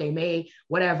t-shirt. They may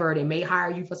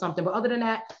hire you for something. But other than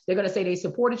that, they're going to say they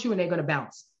supported you and they're going to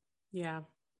bounce. Yeah.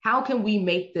 How can we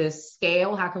make this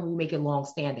scale? How can we make it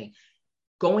long-standing?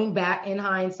 Going back in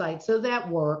hindsight to that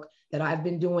work that I've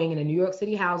been doing in the New York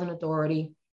City Housing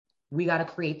Authority, we got to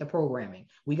create the programming.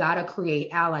 We got to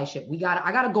create allyship.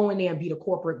 I got to go in there and be the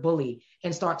corporate bully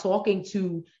and start talking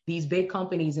to these big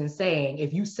companies and saying,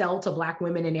 if you sell to Black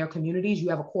women in their communities, you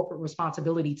have a corporate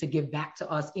responsibility to give back to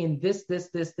us in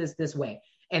this way.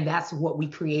 And that's what we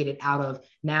created out of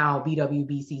now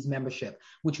BWBC's membership,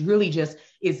 which really just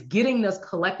is getting us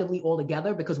collectively all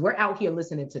together, because we're out here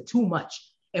listening to too much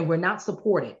and we're not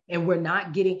supported, and we're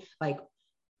not getting, like,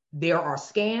 there are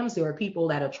scams. There are people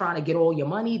that are trying to get all your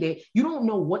money. You don't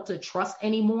know what to trust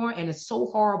anymore. And it's so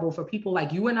horrible for people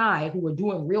like you and I who are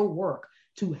doing real work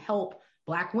to help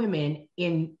Black women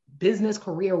in business,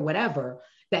 career, whatever,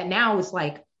 that now it's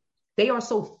like they are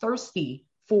so thirsty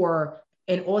for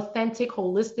an authentic,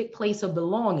 holistic place of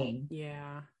belonging.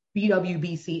 Yeah.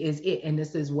 BWBC is it, and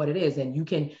this is what it is. And you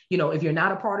can, if you're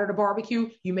not a part of the barbecue,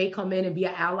 you may come in and be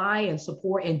an ally and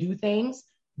support and do things,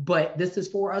 but this is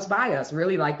for us, by us,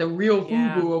 really, like the real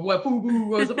FUBU of what FUBU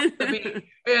was supposed to be,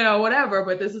 whatever,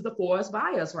 but this is the for us,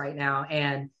 by us right now.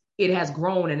 And it has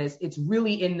grown, and it's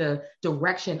really in the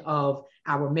direction of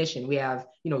our mission. We have,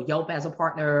 Yelp as a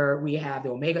partner, we have the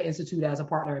Omega Institute as a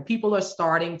partner, and people are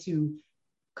starting to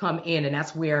come in. And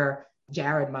that's where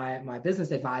Jared, my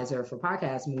business advisor for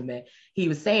Podcast Movement, he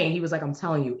was like, I'm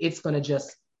telling you, it's going to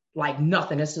just like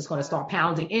nothing. It's just going to start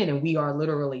pounding in. And we are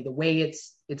literally, the way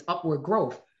it's upward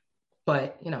growth.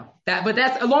 But,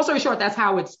 that's a long story short, that's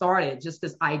how it started. Just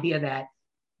this idea that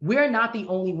we're not the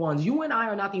only ones. You and I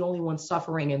are not the only ones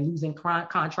suffering and losing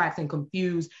contracts and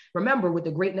confused. Remember, with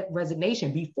the Great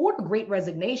Resignation, before the Great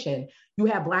Resignation, you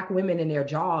have Black women in their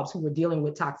jobs who were dealing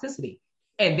with toxicity,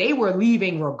 and they were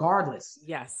leaving regardless.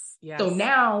 Yes. So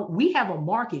now we have a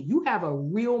market. You have a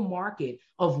real market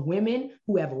of women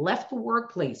who have left the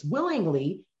workplace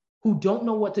willingly, who don't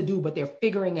know what to do, but they're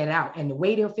figuring it out. And the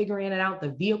way they're figuring it out, the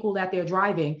vehicle that they're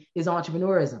driving is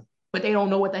entrepreneurism, but they don't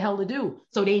know what the hell to do.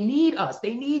 So they need us.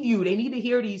 They need you. They need to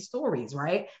hear these stories,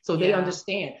 right? So they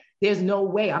understand there's no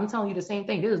way. I'm telling you the same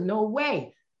thing. There's no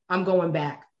way I'm going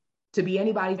back to be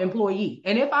anybody's employee.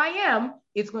 And if I am,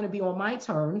 it's going to be on my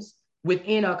terms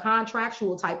within a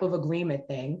contractual type of agreement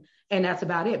thing. And that's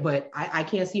about it. But I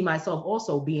can't see myself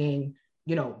also being,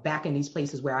 back in these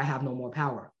places where I have no more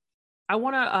power. I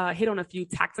want to hit on a few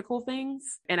tactical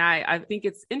things. And I think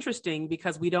it's interesting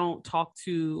because we don't talk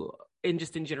to, in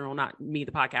general, not me,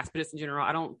 the podcast, but just in general,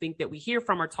 I don't think that we hear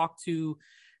from or talk to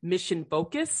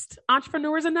mission-focused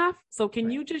entrepreneurs enough. So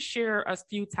can you just share a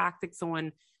few tactics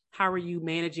on how are you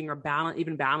managing or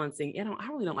balancing? I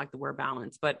really don't like the word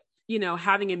balance, but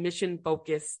having a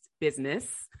mission-focused business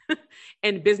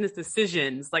and business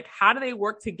decisions, like how do they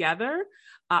work together?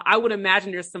 I would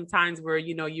imagine there's some times where,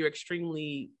 you're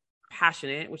extremely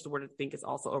passionate, which the word I think is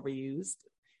also overused,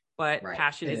 but Right.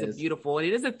 passion It is a is. beautiful, and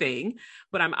it is a thing.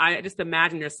 But I just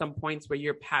imagine there's some points where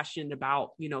you're passionate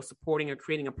about, supporting or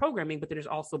creating a programming, but there's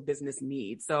also business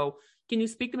needs. So can you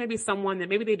speak to maybe someone that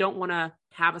maybe they don't want to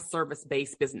have a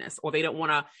service-based business, or they don't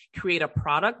want to create a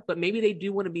product, but maybe they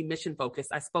do want to be mission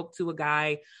focused? I spoke to a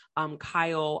guy,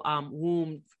 Kyle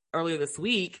Woom, earlier this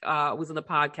week, was on the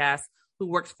podcast, who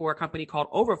works for a company called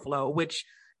Overflow, which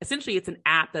essentially it's an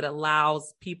app that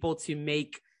allows people to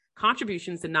make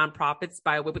contributions to nonprofits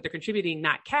by what they're contributing,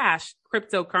 not cash,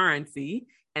 cryptocurrency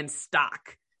and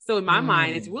stock. So in my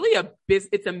mind, it's really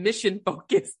it's a mission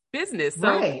focused business.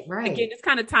 So right. again, just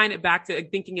kind of tying it back to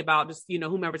thinking about just,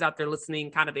 whomever's out there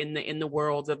listening kind of in the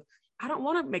world of, I don't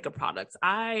want to make a product.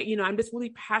 I'm just really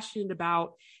passionate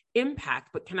about impact,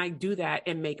 but can I do that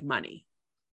and make money?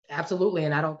 Absolutely.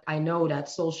 And I know that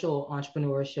social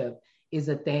entrepreneurship is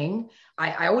a thing.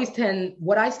 I always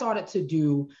what I started to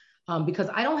do, because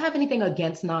I don't have anything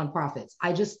against nonprofits.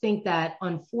 I just think that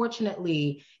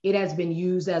unfortunately, it has been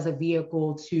used as a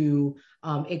vehicle to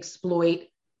exploit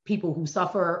people who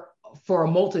suffer for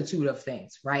a multitude of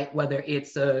things, right? Whether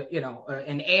it's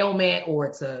an ailment, or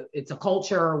it's a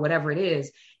culture, or whatever it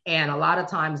is. And a lot of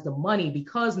times the money,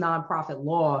 because nonprofit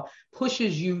law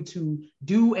pushes you to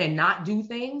do and not do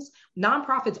things,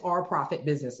 nonprofits are profit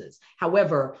businesses.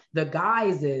 However, the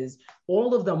guise is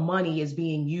all of the money is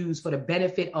being used for the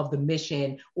benefit of the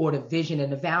mission or the vision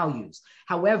and the values.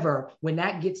 However, when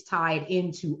that gets tied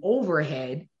into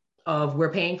overhead of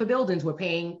we're paying for buildings, we're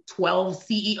paying 12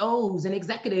 CEOs and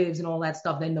executives and all that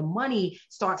stuff, then the money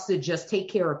starts to just take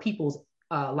care of people's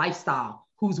lifestyle,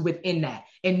 who's within that.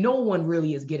 And no one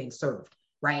really is getting served,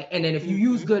 right? And then if you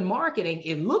use good marketing,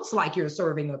 it looks like you're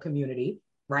serving a community,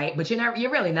 right? But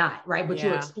you're really not, right? But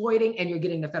you're exploiting and you're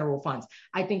getting the federal funds.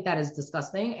 I think that is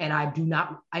disgusting. And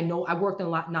I know I worked in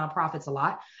nonprofits a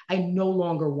lot. I no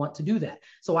longer want to do that.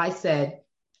 So I said,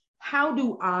 how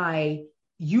do I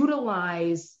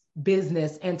utilize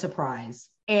business enterprise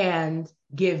and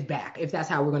give back, if that's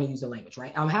how we're going to use the language,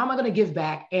 right? How am I going to give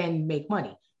back and make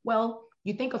money? Well,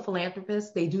 you think of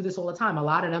philanthropists, they do this all the time. A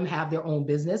lot of them have their own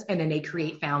business and then they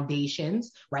create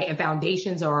foundations, right? And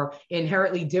foundations are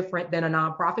inherently different than a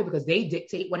nonprofit because they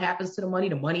dictate what happens to the money.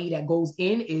 The money that goes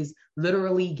in is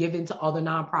literally given to other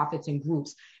nonprofits and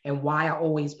groups. And why I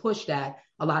always push that,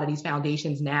 a lot of these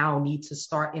foundations now need to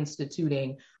start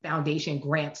instituting foundation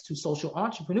grants to social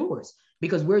entrepreneurs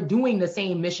because we're doing the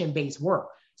same mission-based work.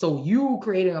 So you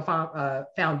creating a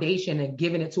foundation and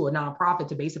giving it to a nonprofit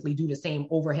to basically do the same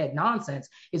overhead nonsense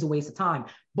is a waste of time.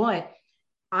 But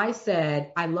I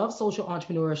said, I love social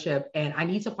entrepreneurship and I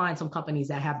need to find some companies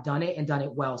that have done it and done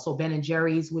it well. So Ben &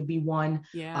 Jerry's would be one.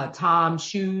 Tom's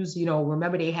Shoes,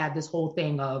 remember they had this whole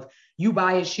thing of you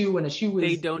buy a shoe and a shoe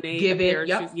is given.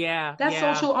 Shoes. That's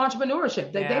social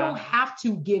entrepreneurship. They don't have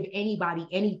to give anybody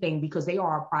anything because they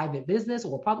are a private business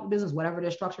or a public business, whatever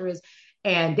their structure is.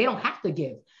 And they don't have to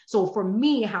give. So for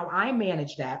me, how I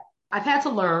manage that, I've had to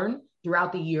learn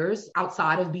throughout the years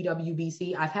outside of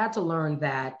BWBC, I've had to learn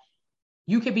that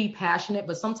you can be passionate,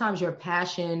 but sometimes your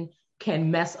passion can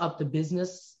mess up the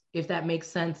business, if that makes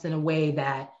sense, in a way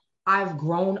that I've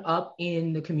grown up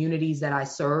in the communities that I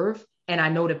serve and I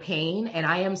know the pain. And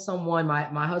I am someone,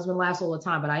 my husband laughs all the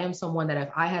time, but I am someone that if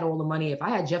I had all the money, if I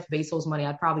had Jeff Bezos' money,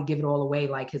 I'd probably give it all away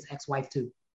like his ex-wife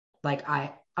too. Like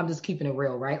I'm just keeping it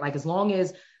real, right? Like as long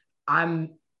as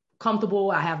I'm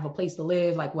comfortable, I have a place to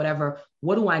live, like whatever,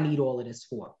 what do I need all of this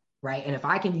for, right? And if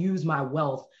I can use my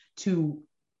wealth to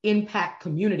impact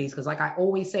communities, because like I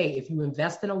always say, if you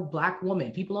invest in a Black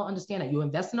woman, people don't understand that. You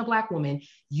invest in a Black woman,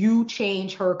 you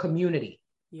change her community.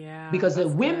 Yeah. Because the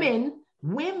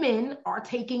women are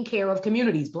taking care of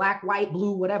communities, Black, white,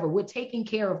 blue, whatever. We're taking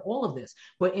care of all of this.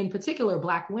 But in particular,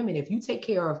 Black women, if you take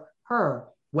care of her,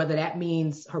 whether that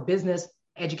means her business,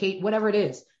 educate, whatever it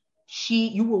is,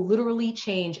 you will literally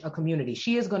change a community.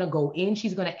 She is going to go in,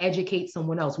 she's going to educate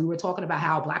someone else. We were talking about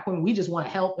how Black women, we just want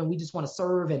to help and we just want to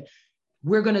serve and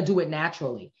we're going to do it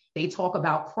naturally. They talk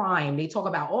about crime. They talk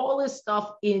about all this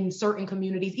stuff in certain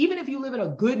communities. Even if you live in a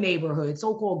good neighborhood,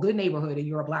 so-called good neighborhood, and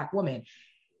you're a Black woman,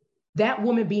 that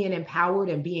woman being empowered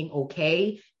and being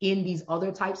okay in these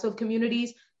other types of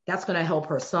communities, that's going to help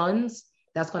her sons.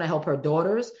 That's going to help her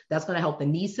daughters. That's going to help the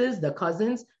nieces, the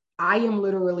cousins. I am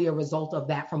literally a result of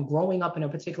that from growing up in a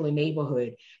particular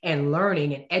neighborhood and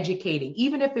learning and educating,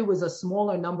 even if it was a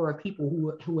smaller number of people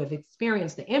who have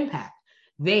experienced the impact.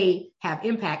 They have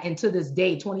impact. And to this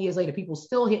day, 20 years later, people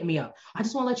still hit me up. I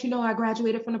just want to let you know I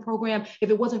graduated from the program.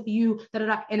 If it wasn't for you,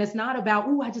 and it's not about,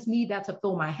 I just need that to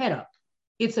fill my head up.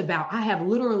 It's about, I have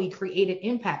literally created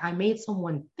impact. I made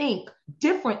someone think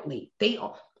differently.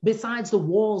 besides the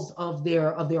walls of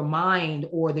their mind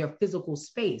or their physical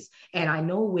space. And I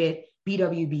know with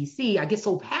BWBC, I get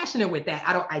so passionate with that.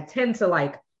 I tend to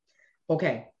like,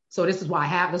 okay, so this is why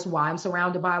I'm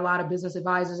surrounded by a lot of business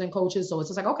advisors and coaches. So it's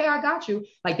just like, okay, I got you.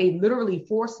 Like they literally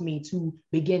forced me to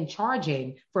begin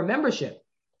charging for membership.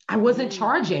 I wasn't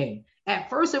charging. At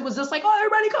first, it was just like, oh,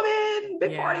 everybody come in,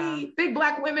 big party, big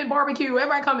Black women barbecue,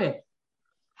 everybody come in.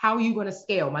 How are you going to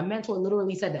scale? My mentor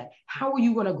literally said that. How are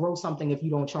you going to grow something if you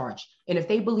don't charge? And if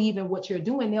they believe in what you're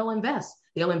doing, they'll invest.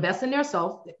 They'll invest in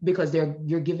themselves because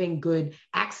you're giving good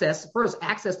access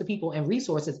to people and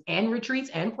resources and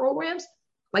retreats and programs.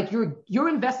 Like you're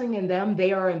investing in them.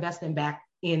 They are investing back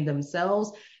in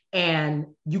themselves. And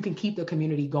you can keep the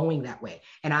community going that way.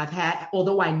 And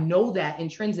although I know that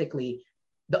intrinsically,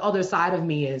 the other side of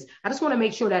me is, I just want to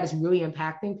make sure that it's really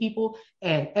impacting people.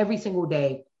 And every single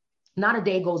day, not a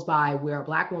day goes by where a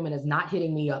Black woman is not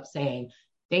hitting me up saying,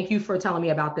 thank you for telling me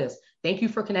about this. Thank you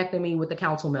for connecting me with the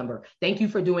council member. Thank you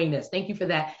for doing this. Thank you for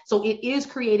that. So it is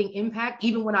creating impact,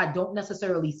 even when I don't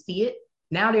necessarily see it.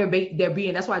 Now they're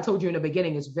being, that's why I told you in the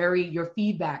beginning, your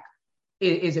feedback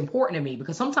is important to me,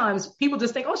 because sometimes people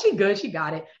just think, oh, she good, she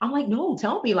got it. I'm like, no,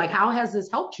 tell me, like, how has this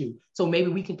helped you? So maybe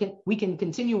we can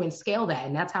continue and scale that.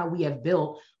 And that's how we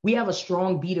have a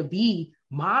strong B2B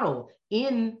model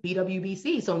in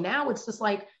BWBC. So now it's just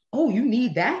like, oh, you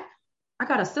need that? I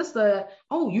got a sister.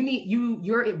 Oh,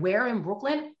 you're where in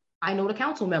Brooklyn? I know the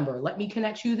council member. Let me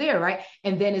connect you there, right?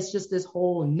 And then it's just this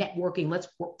whole networking, let's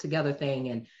work together thing.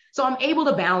 And so I'm able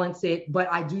to balance it, but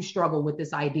I do struggle with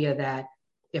this idea that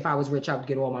if I was rich, I would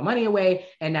get all my money away.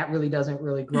 And that really doesn't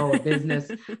really grow a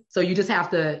business. So you do have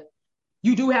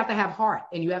to have heart,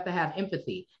 and you have to have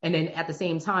empathy. And then at the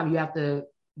same time, you have to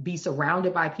be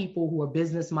surrounded by people who are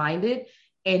business minded.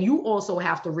 And you also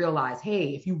have to realize, hey,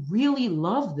 if you really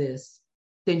love this,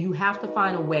 then you have to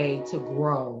find a way to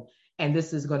grow. And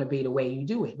this is going to be the way you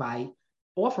do it, by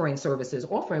offering services,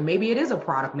 maybe it is a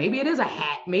product, maybe it is a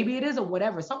hat, maybe it is a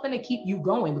whatever, something to keep you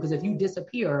going. Because if you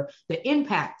disappear, the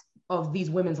impact of these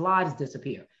women's lives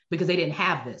disappear because they didn't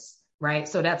have this, right?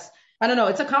 So I don't know,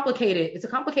 it's a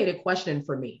complicated question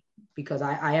for me, because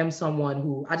I am someone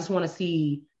who I want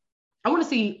to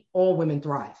see all women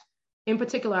thrive. In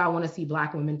particular, I want to see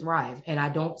Black women thrive. And I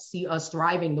don't see us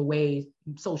thriving the way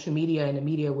social media and the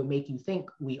media would make you think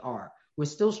we are. We're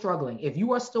still struggling. If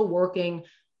you are still working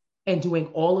and doing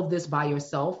all of this by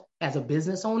yourself as a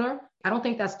business owner, I don't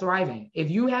think that's thriving.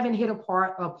 If you haven't hit a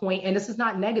point, and this is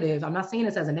not negative, I'm not saying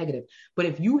this as a negative, but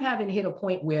if you haven't hit a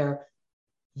point where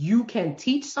you can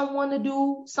teach someone to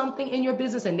do something in your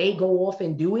business and they go off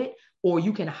and do it, or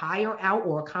you can hire out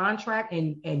or a contract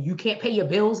and you can't pay your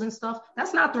bills and stuff,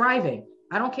 that's not thriving.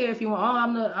 I don't care if you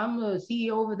want, I'm the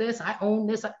CEO over this, I own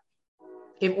this.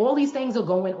 If all these things are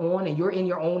going on and you're in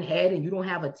your own head and you don't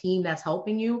have a team that's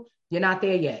helping you, you're not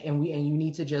there yet. And you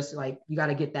need to just you got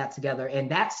to get that together.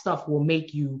 And that stuff will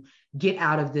make you get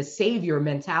out of this savior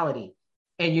mentality.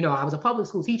 And, I was a public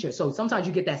school teacher. So sometimes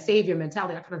you get that savior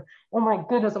mentality. Oh my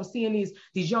goodness, I'm seeing these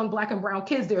young Black and brown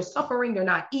kids. They're suffering. They're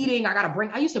not eating.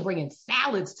 I used to bring in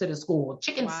salads to the school,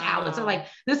 chicken salads. And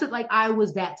I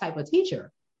was that type of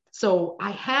teacher. So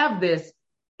I have this,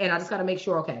 and I just got to make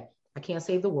sure, okay, I can't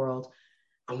save the world.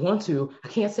 I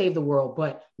can't save the world,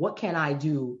 but what can I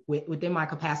do within my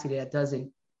capacity that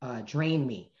doesn't drain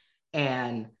me?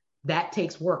 And that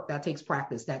takes work, that takes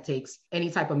practice, that takes any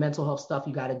type of mental health stuff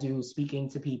you got to do, speaking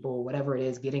to people, whatever it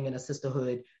is, getting in a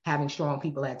sisterhood, having strong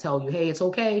people that tell you, hey, it's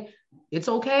okay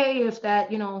if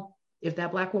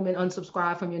that Black woman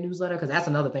unsubscribe from your newsletter, because that's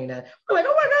another thing that we're like,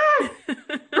 oh my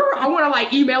God, girl, I want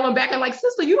to email them back and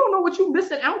sister, you don't know what you're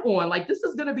missing out on. This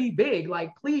is going to be big,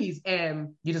 please.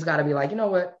 And you just got to be you know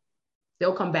what?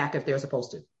 They'll come back if they're supposed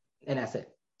to. And that's it.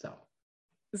 So.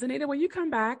 Zanade, when you come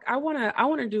back, I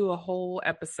want to do a whole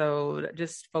episode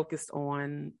just focused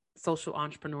on social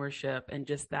entrepreneurship and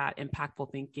just that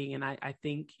impactful thinking. And I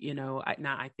think,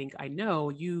 I know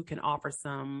you can offer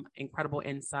some incredible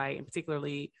insight, and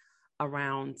particularly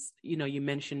around, you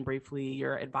mentioned briefly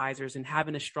your advisors and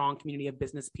having a strong community of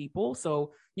business people.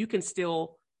 So you can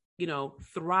still,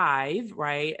 thrive,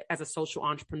 right, as a social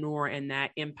entrepreneur, and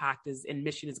that impact and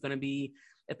mission is going to be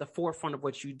at the forefront of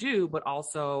what you do. But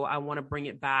also I want to bring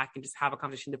it back and just have a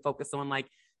conversation to focus on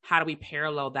how do we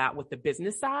parallel that with the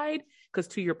business side? Because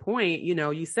to your point,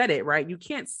 you said it, right? You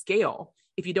can't scale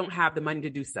if you don't have the money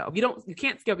to do so. You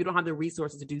can't scale if you don't have the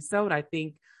resources to do so. And I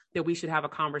think that we should have a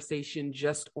conversation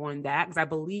just on that, because I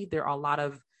believe there are a lot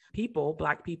of people,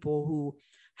 Black people, who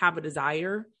have a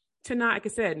desire to not, like I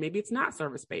said, maybe it's not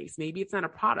service-based, maybe it's not a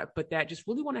product, but that just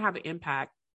really want to have an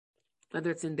impact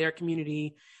whether it's in their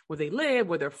community where they live,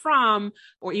 where they're from,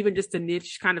 or even just a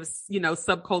niche kind of,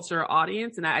 subculture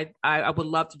audience. And I would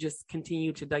love to just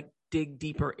continue to dig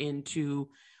deeper into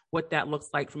what that looks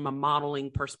like from a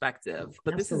modeling perspective.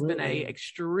 But This has been a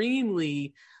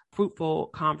extremely fruitful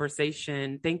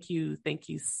conversation. Thank you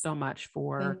so much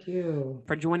for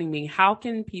joining me. How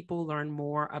can people learn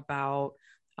more about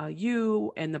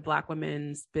you and the Black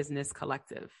Women's Business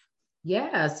Collective?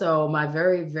 Yeah, so my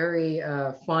very, very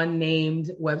fun named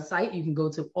website, you can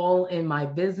go to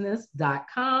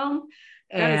allinmybusiness.com.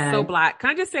 That is so Black.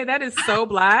 Can I just say that is so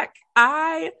Black?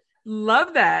 I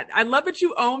love that. I love that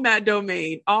you own that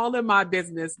domain,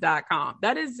 allinmybusiness.com.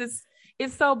 That is just,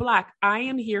 it's so Black. I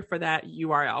am here for that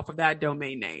URL, for that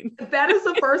domain name. That is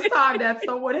the first time that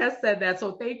someone has said that.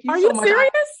 So thank you so much. Are you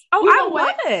serious? I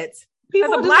love it.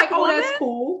 People are just like, oh, that's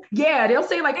cool. Yeah, they'll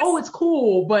say like, oh, it's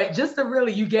cool, but just to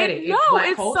really, you get it. It's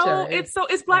Black culture.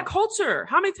 It's Black culture.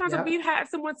 How many times have we had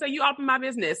someone say, you open my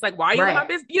business? Like, why are you in my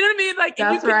business? You know what I mean? Like,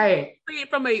 that's right. Say it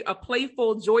from a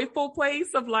playful, joyful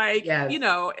place of like,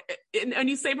 and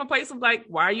you say from a place of like,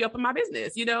 why are you up in my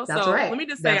business? That's so right. Let me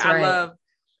just say,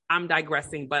 I'm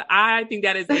digressing, but I think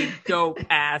that is a dope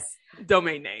ass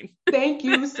domain name. Thank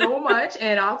you so much.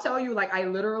 And I'll tell you, like, I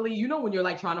literally, when you're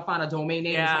like trying to find a domain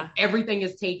name, it's like everything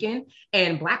is taken,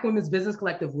 and Black Women's Business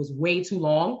Collective was way too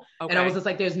long. Okay. And I was just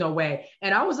like, there's no way.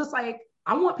 And I was just like,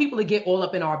 I want people to get all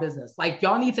up in our business. Like,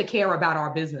 y'all need to care about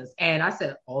our business. And I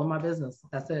said, all in my business.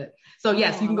 That's it. So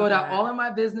yes, you can go to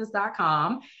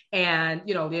allinmybusiness.com, and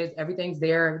there's everything's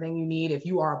there, everything you need. If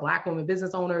you are a Black woman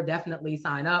business owner, definitely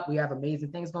sign up. We have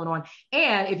amazing things going on.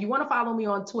 And if you want to follow me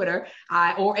on Twitter,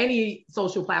 or any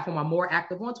social platform, I'm more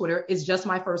active on Twitter. It's just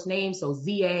my first name. So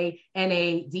Zanade.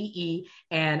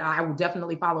 And I will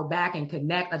definitely follow back and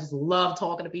connect. I just love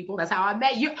talking to people. That's how I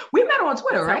met you. We met on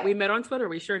Twitter, right? We met on Twitter.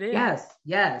 We sure did. Yes.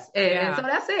 And so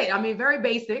that's it. I mean, very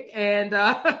basic. And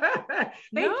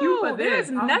thank you for this.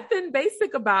 There's nothing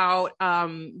basic about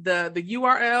the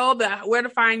URL, where to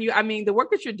find you. I mean, the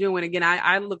work that you're doing, again,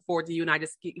 I look forward to you, and I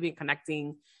just keep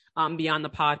connecting beyond the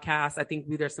podcast. I think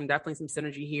there's definitely some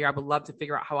synergy here. I would love to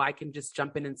figure out how I can just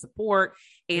jump in and support,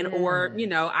 or,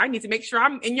 I need to make sure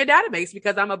I'm in your database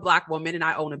because I'm a Black woman and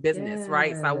I own a business,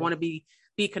 right? So I want to be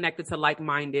connected to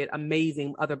like-minded,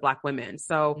 amazing other Black women.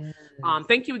 So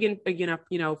thank you again,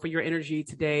 for your energy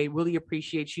today. Really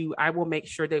appreciate you. I will make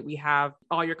sure that we have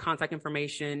all your contact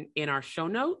information in our show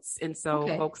notes. And so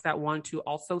folks that want to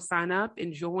also sign up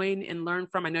and join and learn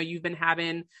from, I know you've been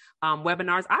having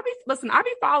webinars. I be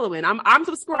following. I'm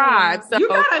subscribed. So you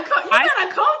gotta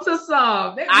come to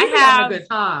some. I have a good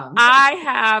time. I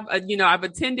have, I've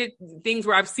attended things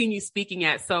where I've seen you speaking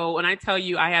at. So when I tell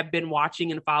you, I have been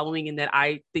watching and following, and that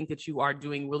I think that you are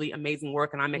doing really amazing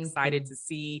work, and I'm excited to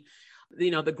see,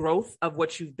 the growth of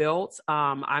what you've built.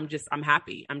 I'm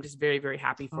happy. I'm just very, very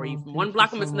happy for you. From one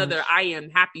Black woman to another, I am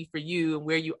happy for you and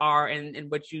where you are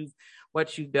and what you've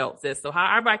built, sis. So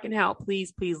however I can help,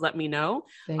 please let me know.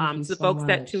 To the folks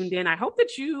that tuned in, I hope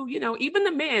that you even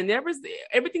the men,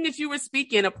 everything that you were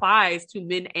speaking applies to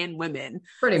men and women.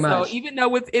 Pretty much. So even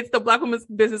though it's the Black Women's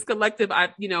Business Collective,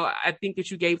 I think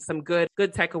that you gave some good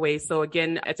takeaways. So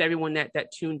again, to everyone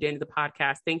that tuned into the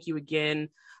podcast, thank you again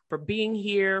for being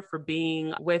here, for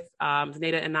being with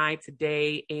Zanade and I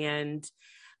today. And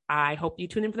I hope you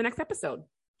tune in for the next episode.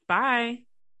 Bye.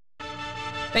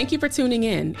 Thank you for tuning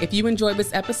in. If you enjoyed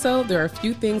this episode, there are a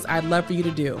few things I'd love for you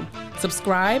to do.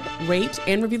 Subscribe, rate,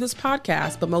 and review this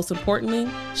podcast, but most importantly,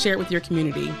 share it with your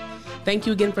community. Thank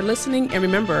you again for listening, and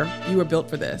remember, you were built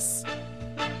for this.